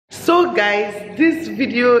So guys, this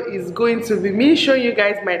video is going to be me showing you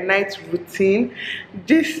guys my night routine.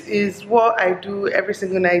 This is what I do every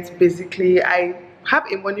single night. Basically, I have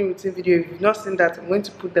a morning routine video. If you've not seen that, I'm going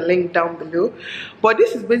to put the link down below. But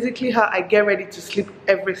this is basically how I get ready to sleep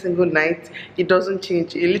every single night. It doesn't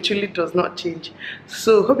change. It literally does not change.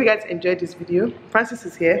 So hope you guys enjoyed this video. Francis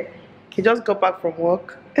is here. He just got back from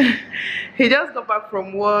work. He just got back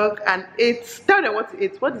from work and ate. Tell them what he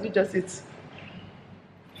ate. What did you just eat?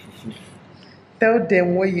 Tell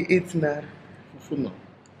them what you ate now. No.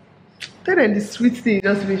 Tell them the sweet thing you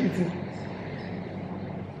just finished eating.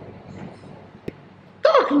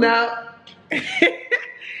 Talk now.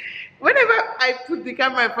 Whenever I put the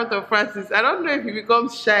camera in front of Francis, I don't know if he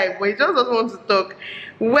becomes shy, but he just doesn't want to talk.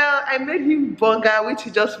 Well, I made him burger, which he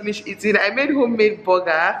just finished eating. I made homemade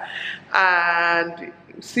burger, and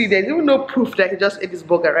see, there's even no proof that he just ate this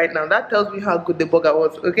burger right now. That tells me how good the burger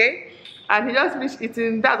was, okay? And he just finished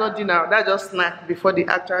eating. That's not dinner, that's just snack before the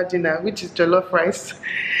actual dinner, which is jollof rice.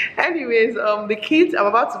 Anyways, the kids, I'm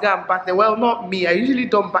about to go and bath them. Well, not me, I usually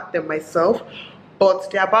don't bath them myself, but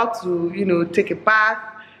they're about to, you know, take a bath,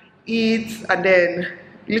 eat, and then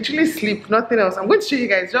literally sleep, nothing else. I'm going to show you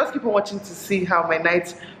guys. Just keep on watching to see how my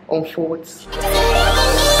night unfolds.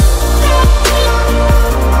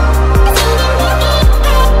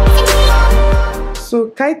 So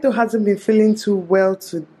Kaito hasn't been feeling too well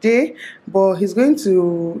today, but he's going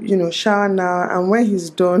to, you know, shower now, and when he's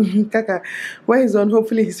done,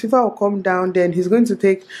 hopefully his fever will come down. Then he's going to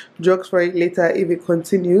take drugs for it later if it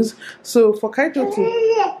continues. So for Kaito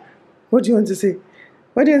to, what do you want to say?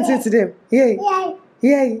 What do you want to say to them? Yay!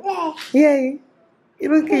 Yay! Yay!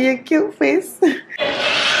 Look at your cute face.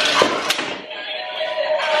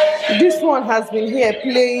 This one has been here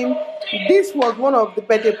playing. This was one of the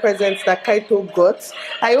birthday presents that Kaito got.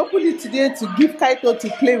 I opened it today to give Kaito to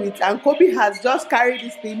play with, and Kobe has just carried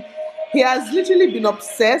this thing. He has literally been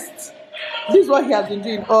obsessed. This is what he has been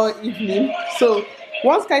doing all evening. So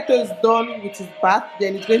once Kaito is done with his bath,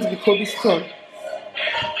 then it's going to be Kobe's turn.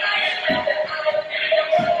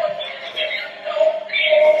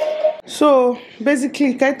 So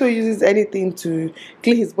basically, Kaito uses anything to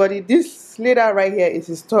clean his body. This later right here is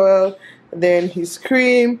his towel, then his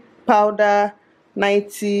cream, powder,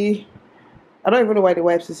 nightie. I don't even know why the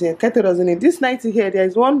wipes is here. Kaito doesn't need this nightie here. There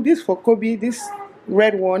is one, this for Kobe, this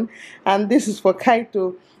red one, and this is for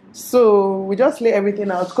Kaito. So we just lay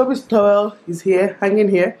everything out. Kobe's towel is here, hanging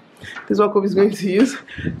here. This is what Kobe is going to use.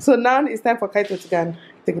 So now it's time for Kaito to go and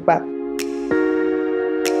take a bath.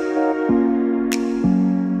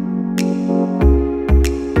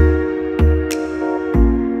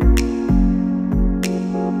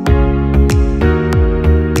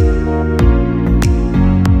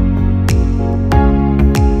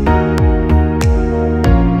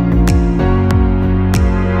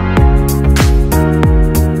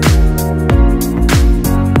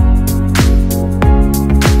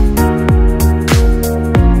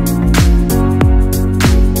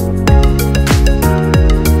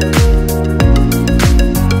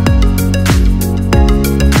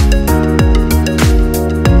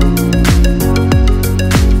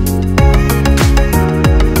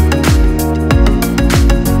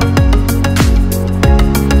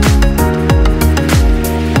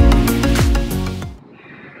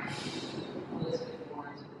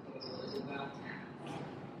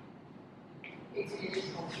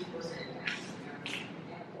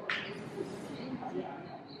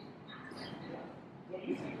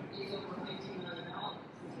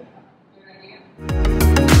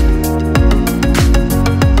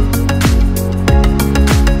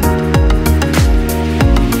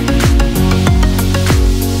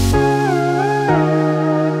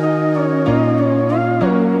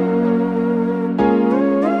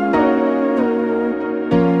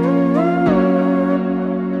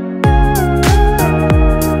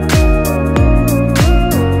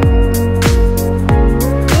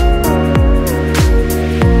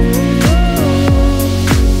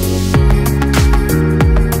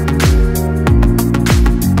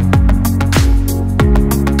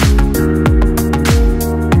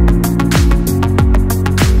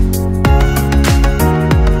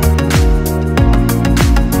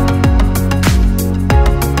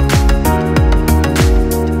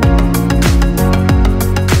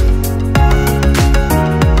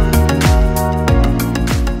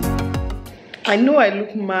 I know I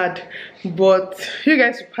look mad, but you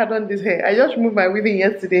guys pardon this hair. I just removed my weaving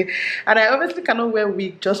yesterday, and I obviously cannot wear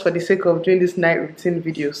wig just for the sake of doing this night routine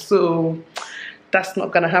video, so that's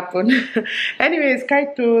not gonna happen. Anyways,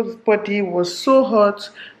 Kaito's body was so hot,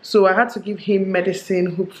 so I had to give him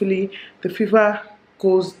medicine. Hopefully the fever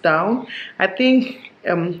goes down. I think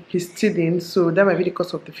he's teething, so that might be the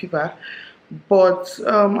cause of the fever. But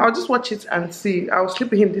I'll just watch it and see. I'll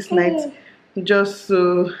sleep with him this night just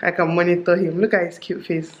so I can monitor him. Look at his cute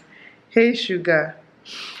face. Hey sugar.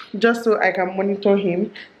 Just so I can monitor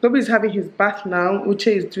him. Nobody's having his bath now. Uche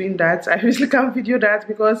is doing that. I usually can't video that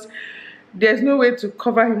because there's no way to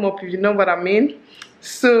cover him up, if you know what I mean.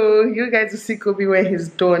 So you guys will see Kobe when he's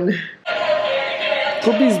done.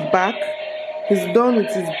 Kobe's back. He's done with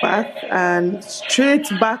his bath and straight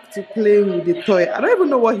back to playing with the toy. I don't even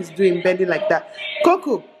know what he's doing bending like that.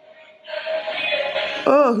 Coco.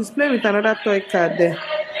 Oh, he's playing with another toy car there.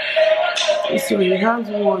 So he has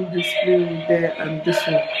one he's playing with there and this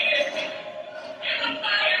one.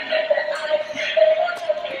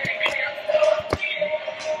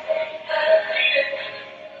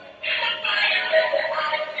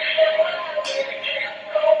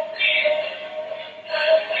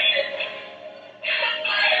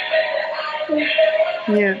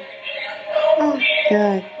 Yeah.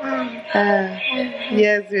 Yeah.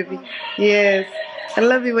 Yes, baby. Yes. I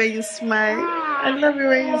love you when you smile. I love you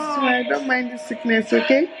when you smile. Don't mind the sickness,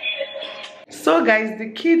 okay? So guys, the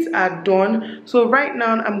kids are done. So right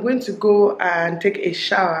now I'm going to go and take a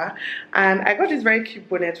shower. And I got this very cute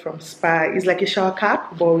bonnet from Spa. It's like a shower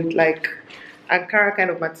cap, but with like Ankara kind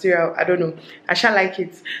of material. I don't know. I shall like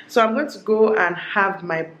it. So I'm going to go and have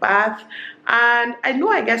my bath. And I know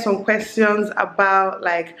I get some questions about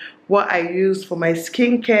like what I use for my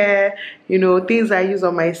skincare, you know, things I use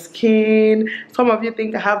on my skin. Some of you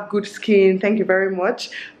think I have good skin. Thank you very much.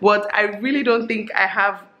 But I really don't think I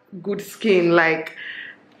have good skin. Like,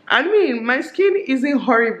 I mean, my skin isn't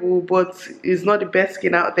horrible, but it's not the best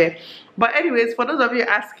skin out there. But anyways, for those of you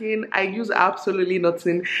asking, I use absolutely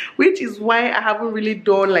nothing, which is why I haven't really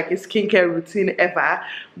done like a skincare routine ever,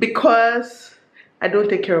 because I don't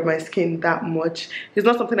take care of my skin that much. It's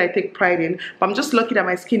not something I take pride in, but I'm just lucky that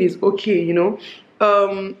my skin is okay, you know.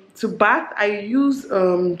 To bath, I use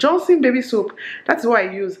Johnson baby soap. That's what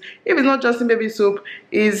I use. If it's not Johnson baby soap,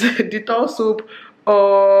 is Dettol soap,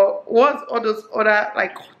 or what's all those other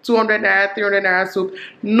like 200 naira 300 naira soap.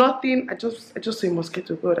 Nothing. I just say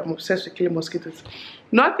mosquito. God, I'm obsessed with killing mosquitoes.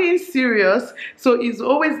 Nothing serious. So it's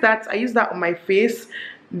always that I use that on my face.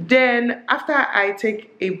 Then after I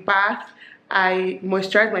take a bath, I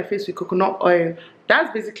moisturize my face with coconut oil.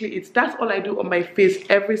 That's basically it. That's all I do on my face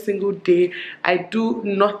every single day. I do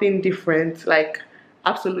nothing different, like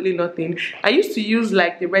absolutely nothing. I used to use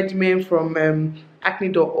like the regimen from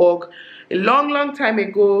acne.org a long time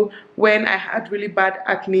ago when I had really bad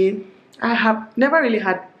acne. I have never really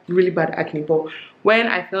had really bad acne, but when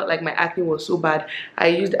I felt like my acne was so bad, I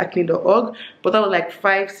used acne.org, but that was like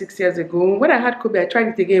 5-6 years ago. When I had Kobe, I tried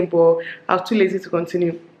it again, but I was too lazy to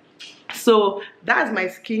continue. So that's my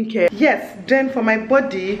skincare. Yes, then for my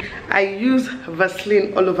body, I use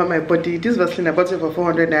Vaseline all over my body. This Vaseline I bought it for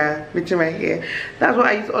 400 naira, meeting right here. That's what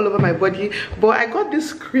I use all over my body. But I got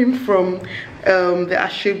this cream from the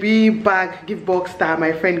Ashebi bag gift box that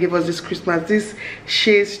my friend gave us this Christmas. This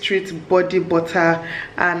Shea Street body butter,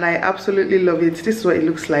 and I absolutely love it. This is what it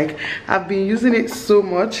looks like. I've been using it so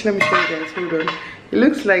much. Let me show you guys. Hold on. It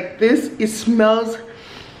looks like this. It smells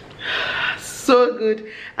so good.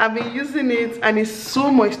 I've been using it and it's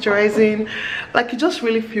so moisturizing. Like, it just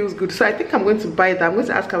really feels good. So I think I'm going to buy that. I'm going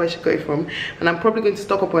to ask her where she got it from, and I'm probably going to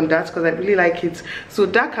stock up on that because I really like it. So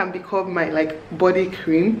that can become my like body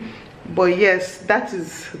cream. But yes, that's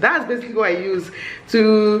basically what I use.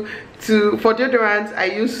 For deodorant, I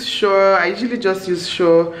use Sure. I usually just use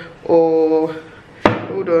Sure, or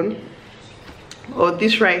hold on, or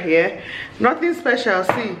this right here. Nothing special.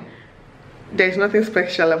 See, there's nothing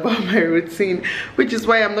special about my routine, which is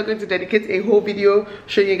why I'm not going to dedicate a whole video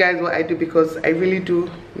showing you guys what I do, because I really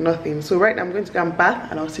do nothing. So right now I'm going to go and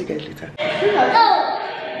bath, and I'll see you guys later.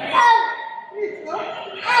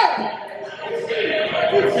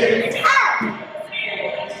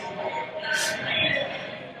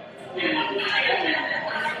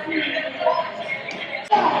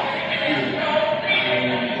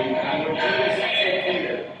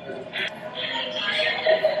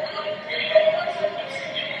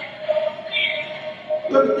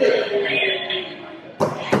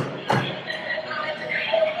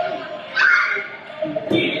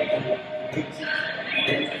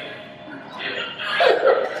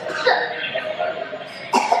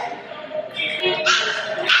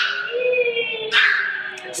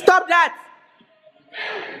 Stop that!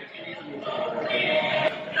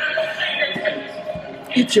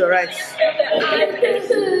 Eat your rice.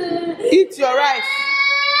 Eat your rice.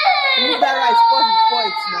 Leave that rice for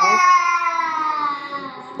it now.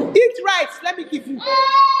 Eat rice. Let me give you.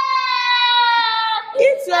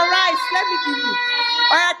 Eat your rice. Let me give you.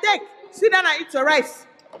 Alright, take. Sit down and eat your rice.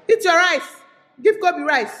 Eat your rice. Give Kobe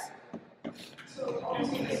rice. So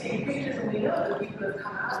obviously the same pictures, and we know that people have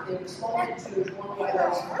come out and responded to it one way or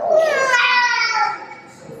another.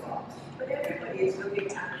 But everybody is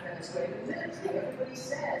looking at Venezuelan military. Everybody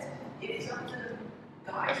says it is up to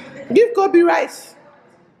the guys within. Give Kobe rice.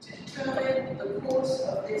 To determine the course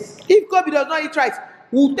of this. If Kobe does not eat rice,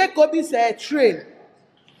 we'll take Kobe's train.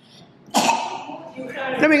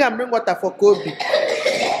 Let me go and bring water for Kobe.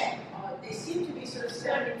 They seem to be sort of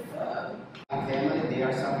standing firm. Family, they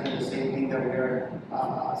are suffering the same thing that we are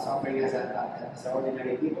suffering as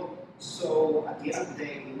ordinary people. So at the end of the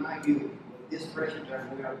day, in my view, with this pressure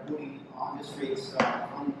that we are putting on the streets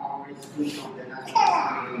from our institution, the national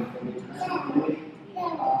assembly, from the international community, I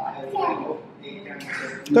hope they can.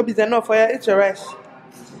 Kobe's enough for you. It's your rice.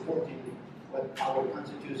 Supporting what our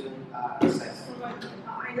constitution says.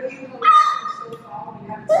 I know you hope so far we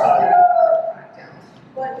haven't seen crackdowns,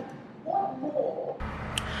 but what more?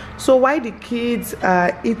 So why the kids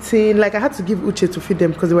are eating, like I had to give Uche to feed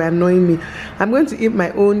them because they were annoying me. I'm going to eat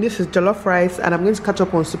my own. This is jollof rice and I'm going to catch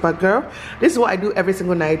up on Supergirl. This is what I do every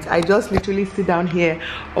single night. I just literally sit down here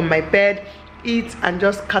on my bed, eat and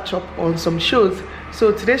just catch up on some shows.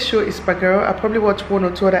 So today's show is Supergirl. I'll probably watch 1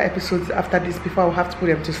 or 2 other episodes after this before I'll have to put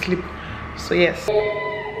them to sleep. So yes.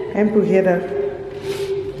 I'm put here that.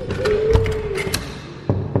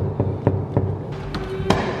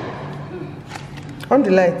 On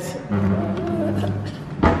the light.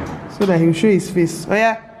 So that he'll show his face. Oh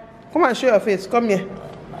yeah, come and show your face. Come here.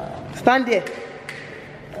 Stand there.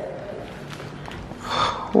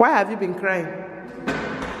 Why have you been crying?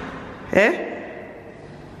 Eh?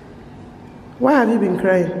 Why have you been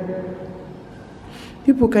crying?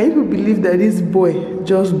 People, can you believe that this boy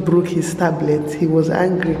just broke his tablet? He was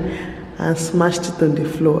angry and smashed it on the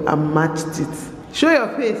floor and matched it. Show your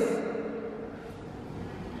face.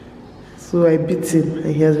 So I beat him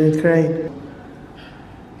and he has been crying.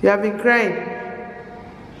 You have been crying.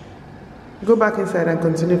 Go back inside and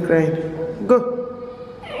continue crying. Go.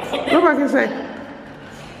 Go back inside.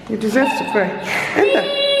 You deserve to cry. Enter.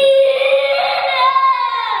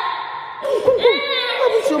 What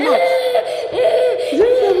happened to your mouth? Is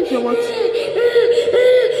anything happening to your mouth?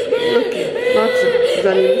 Okay, nothing. It's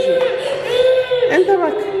an illusion. Enter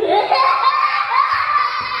back.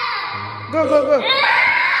 Go, go, go.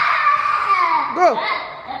 Go.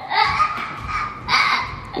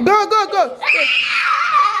 Go, go, go.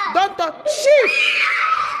 Don't touch.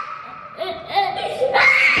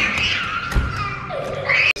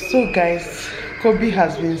 So guys, Kobe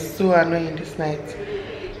has been so annoying this night.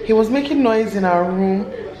 He was making noise in our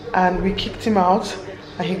room and we kicked him out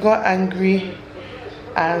and he got angry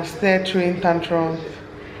and started throwing tantrums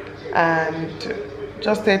and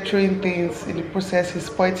just started throwing things. In the process, he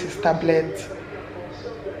spoiled his tablet.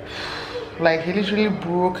 Like, he literally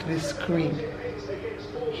broke the screen.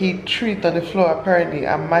 He threw it on the floor apparently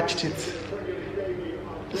and matched it.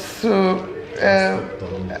 So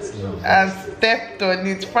I stepped on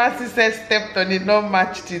it. Francis said stepped on it, not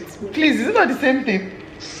matched it. Please, is it not the same thing?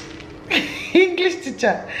 English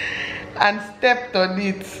teacher. And stepped on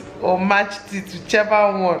it or matched it,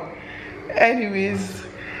 whichever one. Anyways,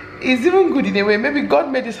 it's even good in a way. Maybe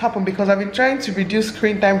God made this happen because I've been trying to reduce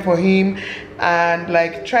screen time for him and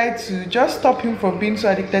like try to just stop him from being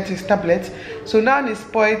so addicted to his tablet. So now he's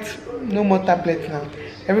spoiled, no more tablet now.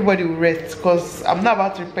 Everybody will rest because I'm not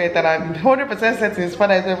about to repair it and I'm 100% certain his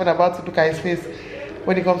father is not even about to look at his face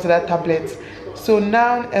when it comes to that tablet. So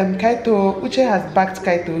now Kaito, Uche has backed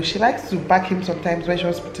Kaito. She likes to back him sometimes when she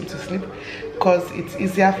wants to put him to sleep because it's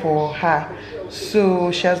easier for her.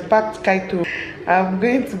 So she has backed Kaito. I'm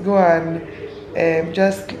going to go and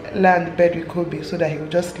just lie on the bed with Kobe so that he will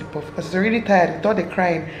just sleep off because he's already tired. With all the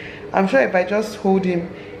crying, I'm sure if I just hold him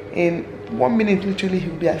in 1 minute, literally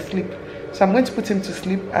he'll be asleep. So I'm going to put him to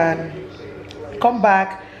sleep and come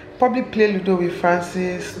back, probably play Ludo with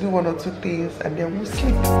Francis, do 1 or 2 things, and then we'll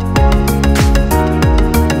sleep.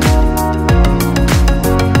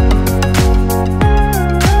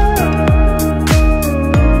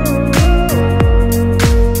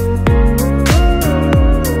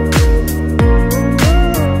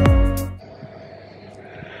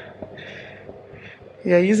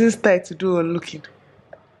 Yeah, using style to do unlooking.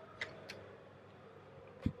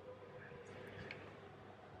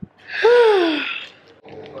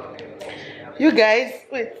 You guys,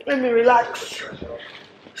 wait, let me relax.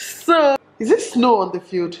 So, is it snow on the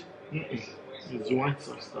field? It's white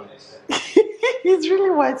substance. It's really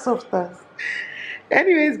white substance.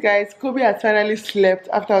 Anyways, guys, Kobe has finally slept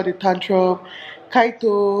after all the tantrum.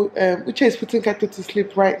 Kaito, Uche is putting Kaito to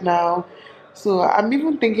sleep right now. So I'm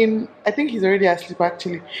even thinking, I think he's already asleep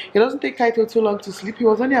actually. It doesn't take Kaito too long to sleep. He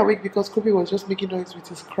was only awake because Kobe was just making noise with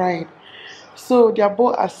his crying. So they're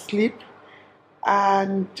both asleep,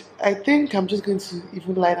 and I think I'm just going to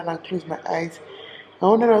even lie down and close my eyes. I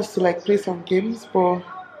wanted us to like play some games, but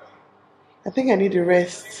I think I need a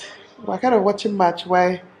rest. We're kind of watching match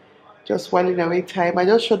while just whiling away time. I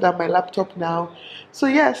just shut down my laptop now. So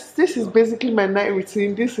yes, this is basically my night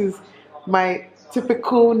routine. This is my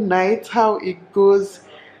typical night, how it goes.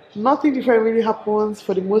 Nothing different really happens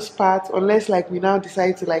for the most part, unless like we now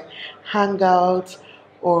decide to like hang out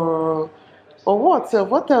or what? So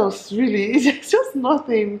what else really? It's just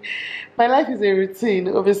nothing. My life is a routine,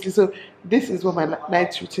 obviously. So this is what my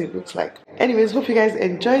night routine looks like. Anyways, hope you guys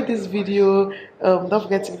enjoyed this video. Don't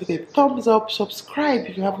forget to give it a thumbs up. Subscribe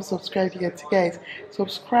if you haven't subscribed yet, guys.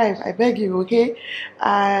 Subscribe, I beg you, okay?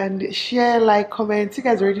 And share, like, comment. You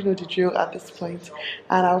guys already know the drill at this point.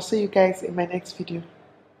 And I'll see you guys in my next video.